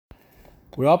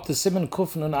We're up to Siman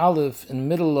Kufn and Aleph in the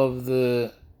middle of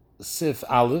the Sif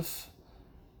Aleph,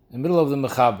 in the middle of the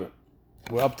Mechaber.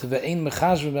 We're up to the Ein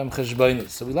Mechashve Bem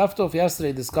Cheshboinus. So we left off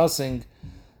yesterday discussing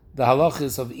the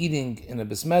halachas of eating in a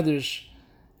Besmedrish,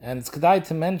 and it's kedai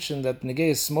to mention that negei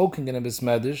is smoking in a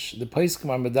Besmedrish, the Paiskim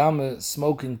are medame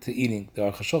smoking to eating. The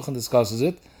Aruch discusses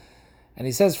it, and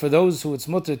he says for those who it's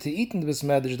mutter to eat in the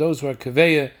Besmedrish, those who are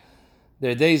keveya,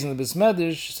 their days in the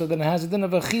Besmedrish, so then it has a din of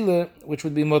achila, which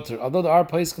would be mutter. Although there are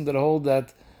paiskim that hold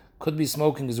that could be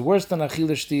smoking is worse than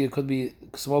achila shti, could be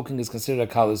smoking is considered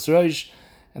a kalis roish,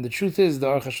 and the truth is the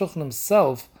Aruch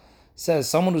himself says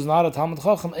someone who's not a Talmud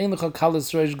Chacham ein lecha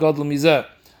kalis roish gadol mizeh.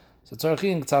 So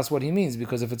tzarichin that's what he means,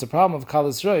 because if it's a problem of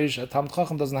kalis roish, a Talmud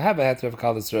Chacham doesn't have a heter of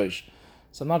kalis roish.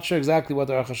 So I'm not sure exactly what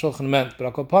the Aruch meant, but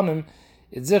upon him,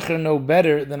 it's zicher no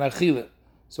better than achila.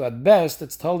 So at best,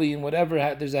 it's totally in whatever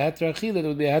there's a heter achila, there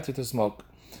would be a heter to smoke.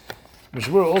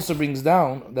 Mishmur also brings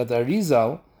down that the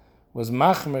Arizal was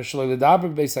machmer shlo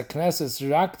ledaber beis הכנסת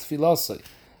rak tfilosai.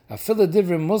 Afila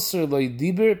divrei musar lo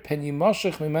yidiber pen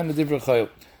yimoshech mimenu divrei chayil.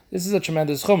 This is a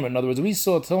tremendous chumrah. In other words, we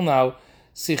saw till now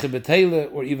sicha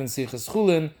betele or even sicha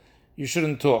schulin, you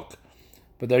shouldn't talk.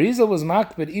 But the Arizal was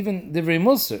makbid even divrei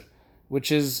musar,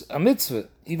 which is a mitzvah.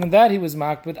 Even that he was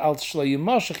makbid al shlo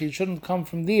yimoshech. He shouldn't come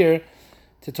from there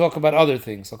to talk about other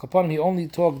things. Like upon him, he only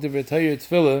talked divrei Torah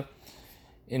tefillah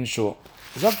in shul.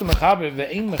 You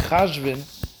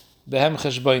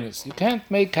can't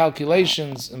make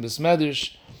calculations in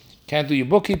Besmedrish, can't do your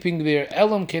bookkeeping there,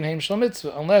 elam kenheim shel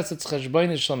mitzvah, unless it's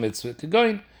cheshbonis shel mitzvah.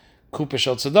 Kegoin, kupa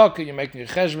shel tzedakah, you're making a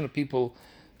cheshbon, people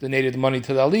donated money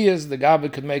to the aliyahs, the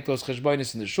gabbai could make those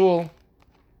cheshbonis in the shul,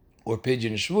 or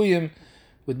pidyon shvuyim,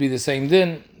 would be the same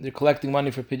din. They're collecting money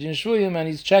for pidyon shvuyim, and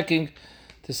he's checking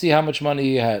to see how much money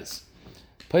he has.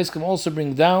 Paiskim also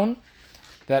bring down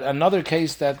that another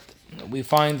case that we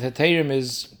find heterim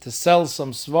is to sell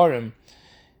some svarim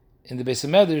in the Beis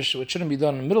Medrash, which shouldn't be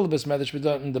done in the middle of the Beis Medrash, but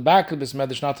done in the back of the Beis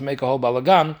Medrash, not to make a whole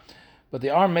balagan, but they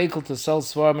are makel to sell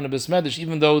svarim in the Beis Medrash,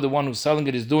 even though the one who's selling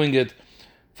it is doing it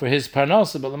for his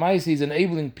parnasa, but l'maisi is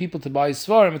enabling people to buy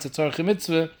svarim, it's a tzarech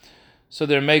mitzvah, so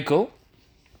they're makel.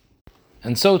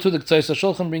 And so too the Ktsaisa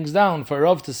Shulchan brings down for a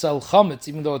Rav to sell chametz,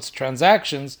 even though it's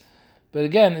transactions, but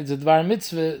again, it's a dvar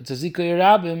mitzvah, it's a zikoy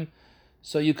rabim,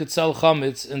 so you could sell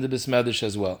chametz in the Besmedrish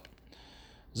as well.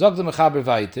 Zog the Mechaber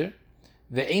weiter,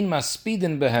 ve'ein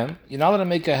maspidin behem, you're not allowed to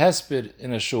make a hesped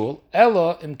in a shul,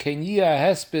 elo im kenya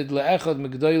hesped le'echad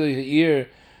megdoyle ha'ir,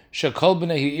 shekol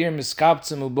b'nei ha'ir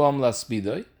miskaptzim ubom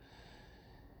laspidoi.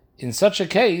 In such a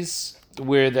case,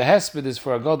 where the hesped is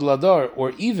for a gadol ador,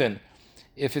 or even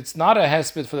if it's not a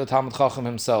hesped for the Talmud Chacham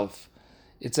himself,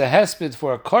 it's a hesped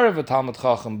for a karev Talmud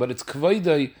Chacham, but it's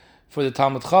kvoidoi for the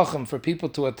Talmud Chacham, for people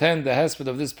to attend the hesped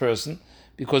of this person,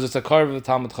 because it's a karev of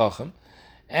Talmud Chacham,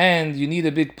 and you need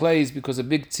a big place because a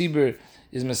big tzibur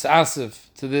is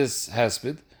misasif to this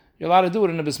hesped, you're allowed to do it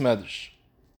in a Besmedrish.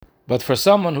 But for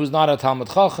someone who's not a Talmud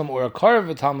Chacham or a karev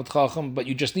of Talmud Chacham, but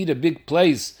you just need a big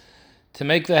place to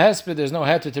make the hesped, there's no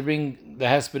heter to bring the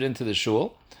hesped into the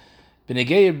shul.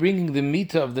 B'negei bringing the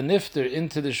mita of the nifter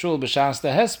into the shul b'shas the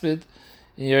hesped,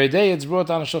 in Yeridei it's brought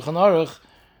on a Shulchan Aruch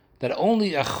that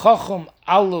only a chacham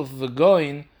aleph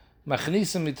v'goin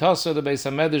machnisam mitasa the Beis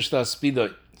HaMedrash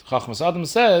l'aspidoi. Chacham Adam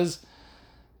says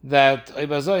that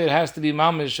it has to be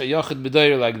mamish a yochid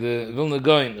b'doyer like the Vilna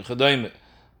Goin Chedoime,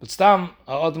 but stam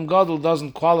a Adam Gadol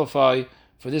doesn't qualify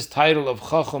for this title of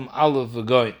chacham aleph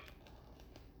v'goin.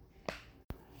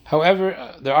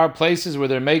 However, there are places where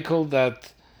they're makel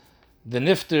that the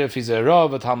nifter, if he's a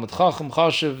Rav, a Talmud Chacham,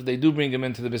 Chashiv, they do bring him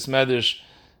into the Besmedrish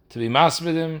to be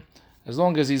masbid him. As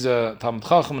long as he's a Talmud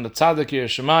Chacham and a Tzaddik, Yer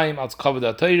Shemayim, als Kavod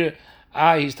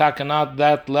HaTorah, he's taken out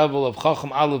that level of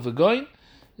Chacham Aleph V'goin,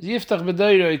 Yiftach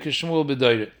B'doyre, Yikashmuel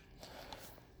B'doyre.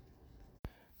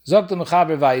 Zog the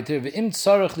Mechaber weiter, V'im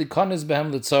tzarech likonis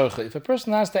behem l'tzarech. If a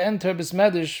person has to enter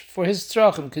Besmedrish for his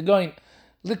tzarechim, Kegoin,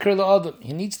 Likr L'Adam,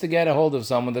 he needs to get a hold of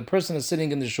someone. The person is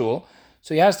sitting in the shul,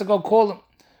 so he has to go call him.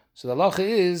 So the halacha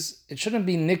is, it shouldn't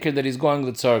be nikr that he's going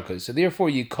l'tzarka. So therefore,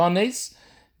 yikones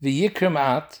v'yikrim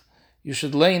at, you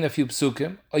should lay in a few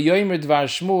psukim, or yoymer dvar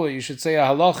shmua, you should say a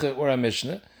halacha or a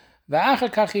mishnah,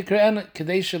 v'achar kach yikre'en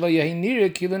kedei shelo yehi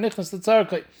nira ki lo nichnas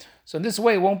l'tzarka. So in this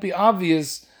way, it won't be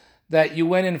obvious that you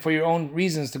went in for your own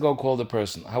reasons to go call the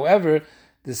person. However,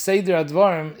 the seder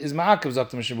advarim is ma'akev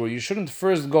zakta mishabur. You shouldn't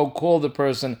first go call the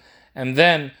person and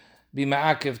then be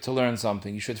ma'akev to learn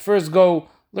something. You should first go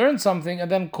learn something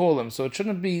and then call him. So it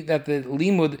shouldn't be that the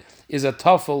limud is a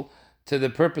tuffle to the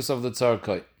purpose of the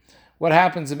tzarkai. What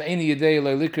happens if Eini Yedei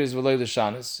Lo Likris V'Lo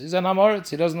L'Shanis? He's an Amoritz.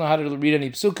 He doesn't know how to read any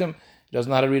psukim. He doesn't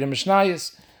know how to read a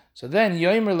mishnayos. So then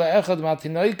Yomer Le'echad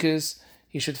Matinoikis,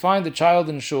 he should find the child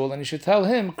in shul and he should tell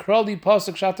him, Krali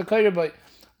pasuk shatakayrbay,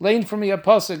 learn for me a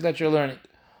pasuk that you're learning.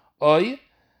 Oy,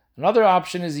 another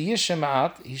option is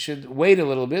yishemaat, he should wait a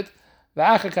little bit.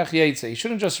 He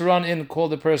shouldn't just run in, call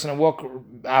the person, and walk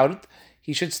out.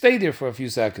 He should stay there for a few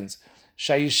seconds.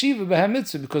 Shayeshiva behem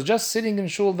mitzvah, because just sitting in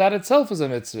shul, that itself is a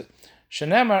mitzvah.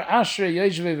 Shenemar ashrei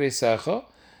yeshve veisecha,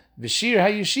 v'shir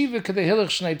hayeshiva kadei hilach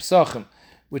shnei psachim,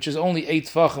 which is only 8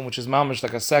 tfachim, which is mamish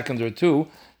like a second or two.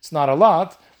 It's not a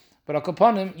lot, but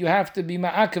akaponim, you have to be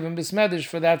ma'akev and bismedish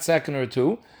for that second or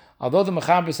two. Although the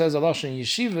Mechaber says a lashon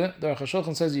yeshiva, the Aruch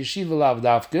HaShulchan says yeshiva lav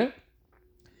davke.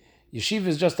 Yeshiva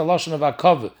is just a lashon of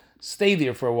akava. Stay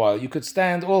there for a while. You could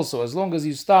stand also, as long as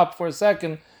you stop for a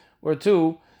second or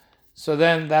two, so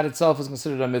then that itself is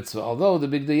considered a mitzvah. Although the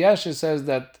Big Yesha says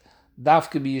that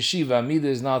dafke be yeshiva, amida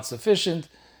is not sufficient,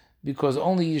 because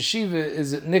only yeshiva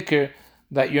is it nicker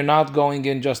that you're not going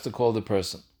in just to call the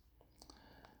person.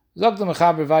 Zog the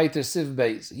Mechaber weiter Siv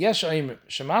Beis. Yesh oimer,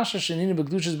 shemasha shenina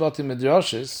begdushas batim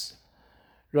midrashis,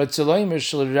 rotzeloimer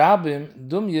shel rabim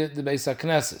dumye de beis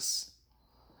hakneses.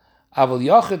 Aval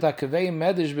yochet hakavei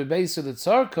medish bebeis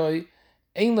letzarkoi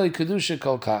ein loy kedusha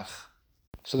kol kach.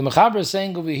 So the Mechaber is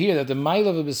saying over here that the mile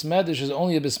of a bismedish is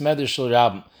only a bismedish shel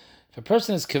rabim. If a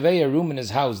person has kavei a room in his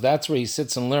house, that's where he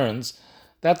sits and learns,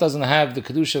 that doesn't have the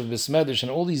kedusha of bismedish,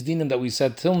 and all these dinim that we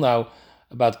said till now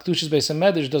about kedushas beis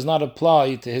hamikdash does not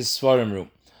apply to his svarim room.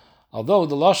 Although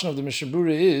the lashon of the Mishnah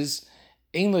Berurah is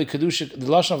ein loy kedusha, the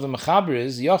lashon of the Mechaber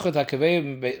is yochet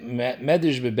hakavei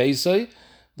medish bebeisoi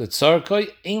letzarkoi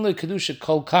ein loy kedusha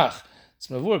kol kach. It's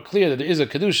mavur clear that there is a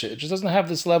kedusha. It just doesn't have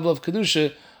this level of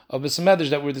kedusha of bismedish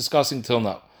that we're discussing till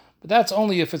now. But that's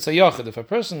only if it's a yochet. If a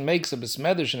person makes a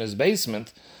bismedish in his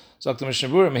basement, so the Mishnah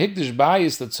Berurah mehikdash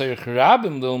bayis letzarich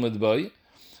rabim lilmud boy.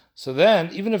 So then,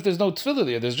 even if there's no tefillah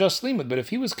there, there's just limud. But if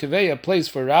he was kivei a place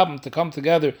for rabbim to come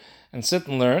together and sit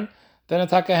and learn, then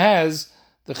Ataka has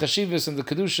the chashivas and the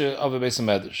kedusha of a beis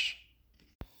hamedrash.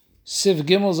 Siv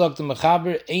Gimel sagt the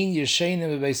Mechaber ein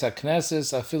yeshenim bebeis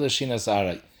hakneses afil shinas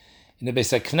aray. In the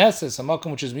beis hakneses, a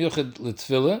makom which is miyuched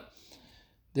l'tefillah,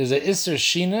 there's a iser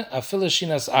shina afil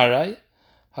shinas aray.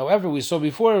 However, we saw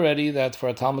before already that for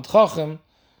a Talmud Chacham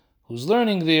who's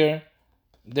learning there,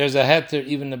 there's a heter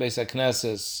even in the Beis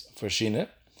HaKnesses for Shina.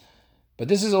 But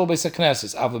this is all Beis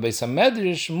HaKnesses. Ava Beis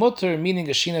HaMedrash, mutter, meaning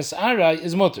a Shinas Arai,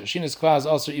 is mutter. Shinas Kva is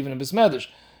also even a Beis Medrash.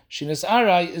 Shinas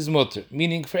Arai is mutter,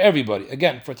 meaning for everybody.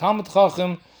 Again, for Talmud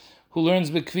Chacham, who learns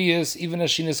Bekviyas, even a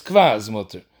Shinas Kva is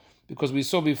mutter. Because we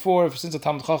saw before, since a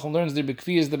Talmud Chacham learns the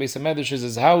Bekviyas, the Beis HaMedrash is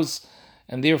his house,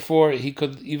 and therefore he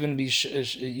could even be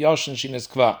Yosh and Shinas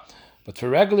Kva. But for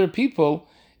regular people,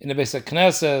 in the Beis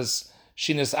HaKnesses,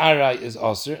 Shinas Arai is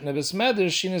Osir, and the Beis Medrash,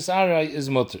 Shinas Arai is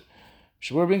Mutter.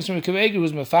 Mishnah Berurah brings from Reb Eger,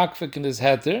 who's mefakfik in this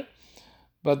heter,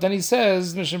 but then he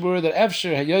says, Mishnah Berurah, that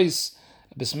Efsher Hayois,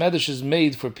 Beis Medrash is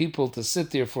made for people to sit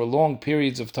there for long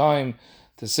periods of time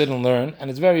to sit and learn,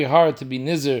 and it's very hard to be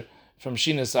nizer from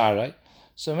Shinas Arai.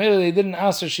 So maybe they didn't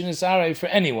ask for Shinas Arai for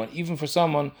anyone, even for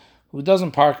someone who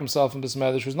doesn't park himself in Beis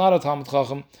Medrash, who's not a Talmud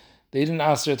Chacham, they didn't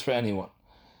ask it for anyone.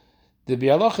 The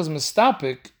Bialoch is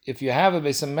mistapik, if you have a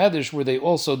Beis HaMedrash where they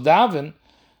also daven,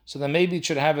 so then maybe it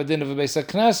should have a din of a Beis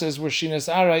HaKnesses where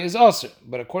Shinas Arai is also.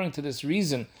 But according to this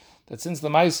reason, that since the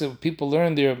Maisa people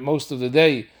learn there most of the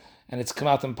day, and it's come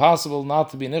out impossible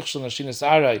not to be nichshel in a Shinas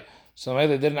Arai, so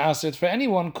maybe they didn't ask it for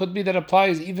anyone, could be that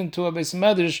applies even to a Beis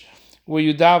HaMedrash where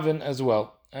you daven as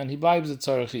well. And he vibes at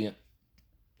Tzarachiyan.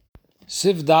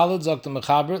 Siv Daled sagt der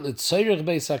Mechaber, L'tzeirich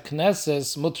Beis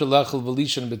HaKnesses mutter lechel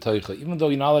v'lishan b'toicha. Even though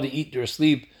you're not allowed to eat or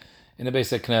sleep in the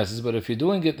Beis HaKnesses, but if you're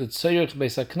doing it, L'tzeirich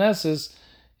Beis HaKnesses,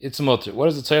 it's mutter. What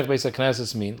does L'tzeirich Beis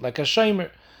HaKnesses mean? Like a shomer.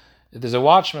 If there's a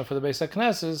watchman for the Beis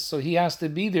HaKnesses, so he has to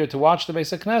be there to watch the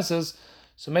Beis HaKnesses,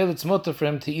 so maybe it's mutter for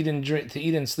him to eat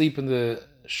and sleep in the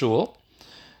shul.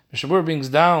 Mishnah Berurah brings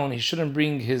down, he shouldn't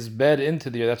bring his bed into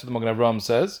there, that's what the Magen Avraham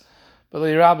says. But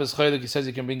the Rab is chaylik, he says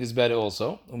he can bring his bed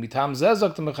also. Umitam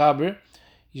zezok the Mechaber,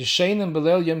 Yeshainim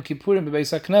belel Yom Kippurim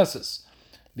bebeis HaKnesses,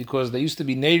 because there used to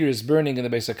be neighbors burning in the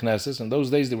Beis HaKnesses. In those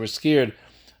days they were scared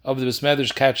of the Beis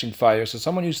Medrash catching fire, so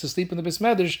someone used to sleep in the Beis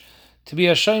Medrash to be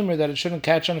a shomer that it shouldn't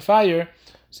catch on fire,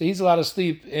 so he's allowed to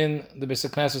sleep in the Beis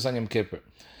HaKnesses on Yom Kippur.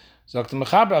 Zok the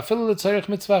Mechaber, afilu l'tzarich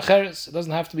mitzvah acheres. It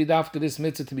doesn't have to be dafka this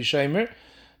mitzvah to be shomer,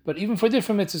 but even for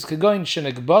different mitzvahs, kegoin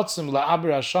shenekbotzim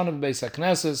la'aber hashana bebeis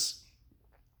HaKnesses.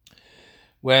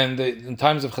 When in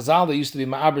times of Chazal, they used to be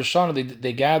Ma'aber Shana,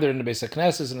 they gathered in the Beis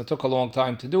HaKnesses, and it took a long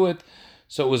time to do it,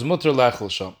 so it was Mutter Lechel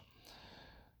Sham.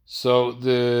 So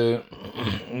the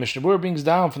Mishnah Berurah brings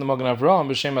down from the Magen Avraham,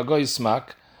 B'Shem Agoy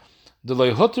Smak, the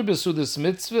Lo Hutter B'Sudas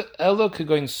Mitzvah, Elo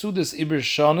Kegoin Sudas Iber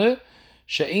Shana,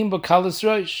 She'im B'Kalis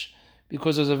Rosh,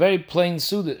 because there's a very plain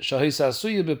suda,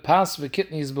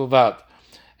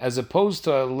 as opposed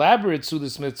to an elaborate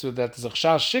sudas mitzvah that is a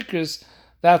chashash shikris,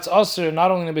 that's usher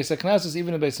not only in the Beis HaKnesses,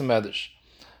 even in the Beis HaMedrash.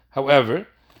 However,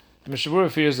 the Mishnah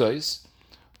Berurah fears those.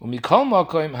 Umikol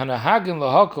makom hanahagen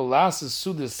lahakol lasses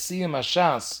sudas siyam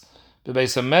hashas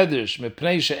bebeis HaMedrash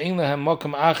mepnei she'ein lehem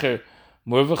makom acher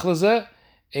murvach lezeh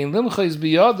ein limcha is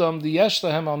biyadam di yesh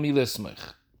lehem al mi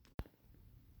lismech.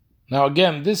 Now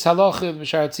again, this halacha,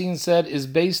 Misharatzian said, is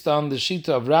based on the Shita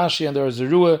of Rashi and the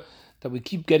Zerua that we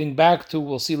keep getting back to.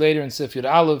 We'll see later in Sif Yud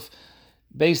Aleph,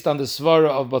 based on the Svara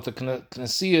of both the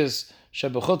Knessiyas,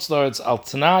 Shebechutz La'aretz al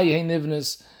Tanai Hey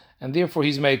Nivnis, and therefore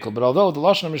he's Mekel. But although the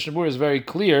Lashon of Mishnah Berurah is very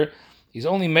clear, he's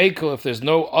only Mekel if there's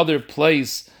no other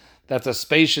place that's as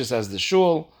spacious as the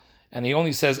shul, and he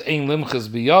only says Ein Limchas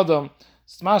Biyadam.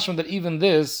 It's mashma that even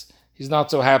this he's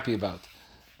not so happy about.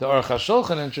 The Aruch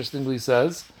HaShulchan interestingly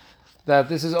says that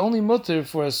this is only mutter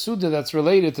for a suda that's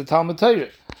related to Talmud Torah,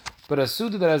 but a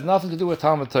suda that has nothing to do with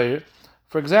Talmud Torah,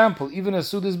 for example, even a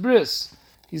suda's bris,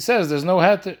 he says there's no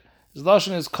heter. His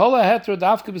lashon is kol heter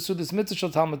dafke besudas mitzvah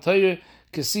shel Talmud Torah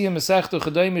kesiyah mesechto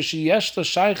chadayim sheyesh to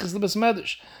shaychis lebes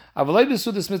medrash. Avalei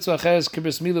besudas mitzvah acheres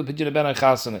kibris milu pidyon ben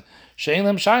achasana she'ein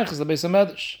lem shaychis lebes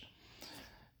medrash.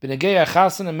 B'negei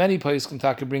achasana, many places can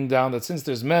take bring down that since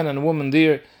there's men and a woman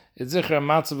there, it's zichra a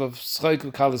matzav of schayk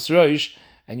v'kalis roish,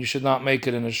 and you should not make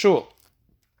it in a shul.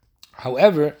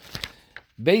 However,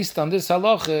 based on this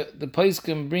halacha, the place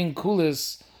can bring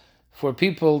kulis for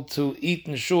people to eat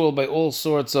in shul by all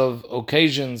sorts of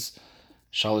occasions,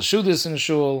 shalashudis in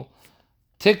shul,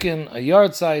 tikkun, a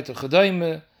yard site, a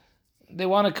chadayme. They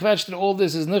want to kvetch that all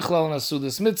this is nichlal and a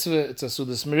sudas mitzvah. It's a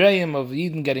sudas mireim of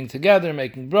Yidden getting together,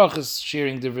 making brachas,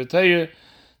 sharing divrei Torah,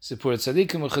 sipur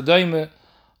tzadikim, a chadayme.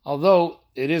 Although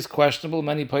it is questionable,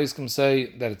 many poskim say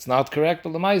that it's not correct,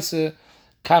 but l'maisa,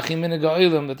 kachi minhag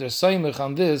ha'olam, that they're soymech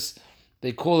on this,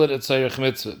 they call it a tzarech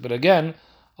mitzvah. But again,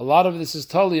 a lot of this is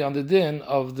totally on the din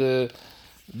of the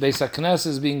Beis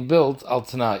HaKnesses being built al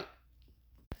Tanai.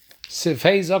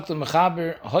 Sifhei zok the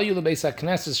mechaber, hoyu lebeis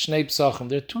HaKnesses shnei psachim.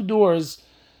 There are two doors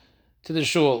to the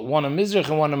shul, one a mizrach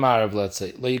and one a marav, let's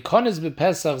say. Lo yikonis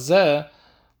bepesach zeh,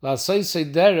 la'soisei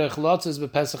derech, lotzes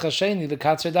bepesach hasheni,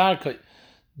 l'katzei darkoi.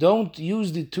 Don't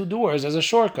use the two doors as a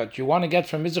shortcut. You want to get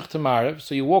from Mizrach to Marav,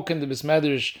 so you walk in the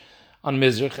Bismedrish on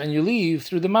Mizrach, and you leave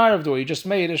through the Marav door. You just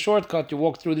made a shortcut, you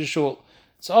walk through the shul.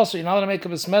 It's also, you're not going to make a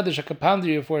Bismedrish, a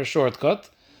kapandria for a shortcut.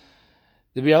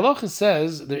 The Bialocha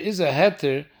says there is a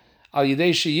heter, al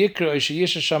yidei sheyikra or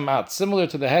sheyisha shamat, similar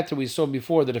to the heter we saw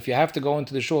before, that if you have to go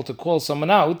into the shul to call someone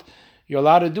out, you're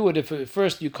allowed to do it if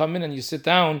first you come in and you sit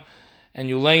down and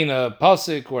you lay in a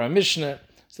pasuk or a mishnah.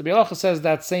 So the Bialacha says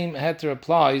that same heter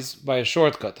applies by a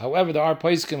shortcut. However, there are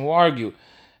poskim who argue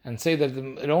and say that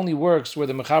it only works where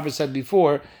the Mechaber said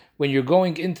before, when you're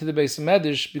going into the Beis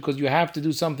HaMedrash, because you have to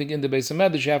do something in the Beis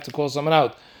HaMedrash, you have to call someone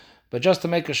out. But just to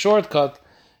make a shortcut,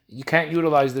 you can't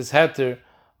utilize this heter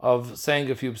of saying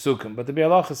a few psukim. But the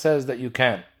Bialacha says that you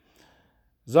can.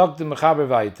 Zog the Mechaber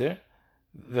weiter,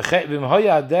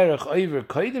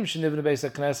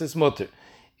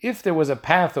 if there was a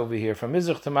path over here from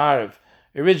Mizrach to Marav,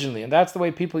 originally, and that's the way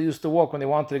people used to walk when they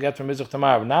wanted to get from Mizrach to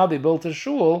Marav. Now they built a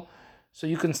shul, so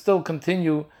you can still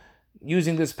continue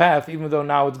using this path, even though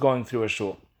now it's going through a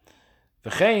shul.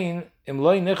 You didn't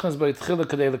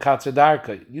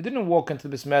walk into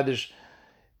the Bismedish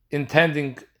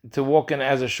intending to walk in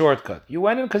as a shortcut. You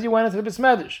went in because you went into the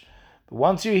Bismedish. But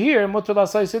once you're here,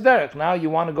 now you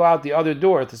want to go out the other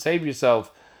door to save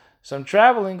yourself some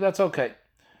traveling, that's okay.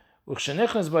 When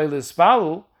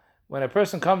a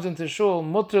person comes into shul,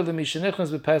 mutter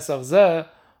l'mishenichnas b'pesach zeh,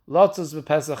 lotzes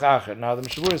b'pesach acher. Now the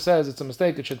Mishnah Berurah says it's a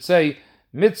mistake. It should say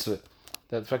mitzvah.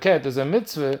 That faket, there's a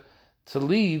mitzvah to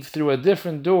leave through a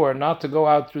different door, not to go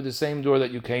out through the same door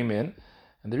that you came in.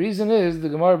 And the reason is the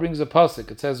Gemara brings a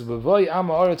pasuk. It says v'voy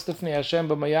ama oretz tifnei Hashem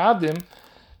b'mayadim,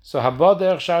 so haba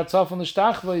derech shar tzafon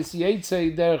l'shtachva is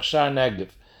yitzei derech shar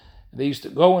negdev. They used to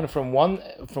go in from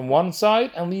one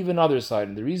side and leave another side.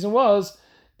 And the reason was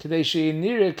what does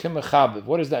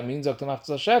that mean?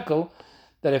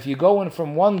 That if you go in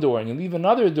from one door and you leave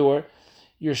another door,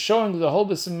 you're showing the whole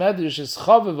Beis HaMedrash is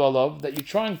chaviv alav, that you're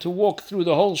trying to walk through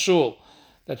the whole shul.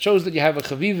 That shows that you have a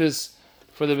chavivis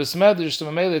for the Beis HaMedrash. So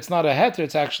it's not a heter,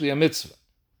 it's actually a mitzvah.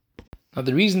 Now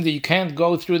the reason that you can't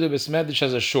go through the Beis HaMedrash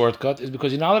as a shortcut is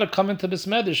because you're not allowed to come into Beis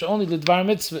HaMedrash only l'dvar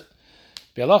mitzvah.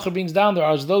 Bialacha brings down, there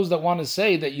are those that want to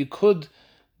say that you could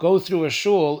go through a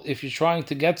shul if you're trying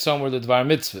to get somewhere the Dvar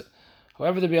Mitzvah.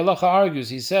 However, the Bialacha argues,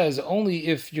 he says, only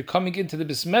if you're coming into the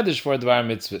Bismedish for a Dvar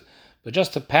Mitzvah, but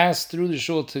just to pass through the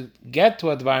shul to get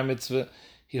to a Dvar Mitzvah,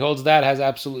 he holds that has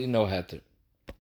absolutely no heter.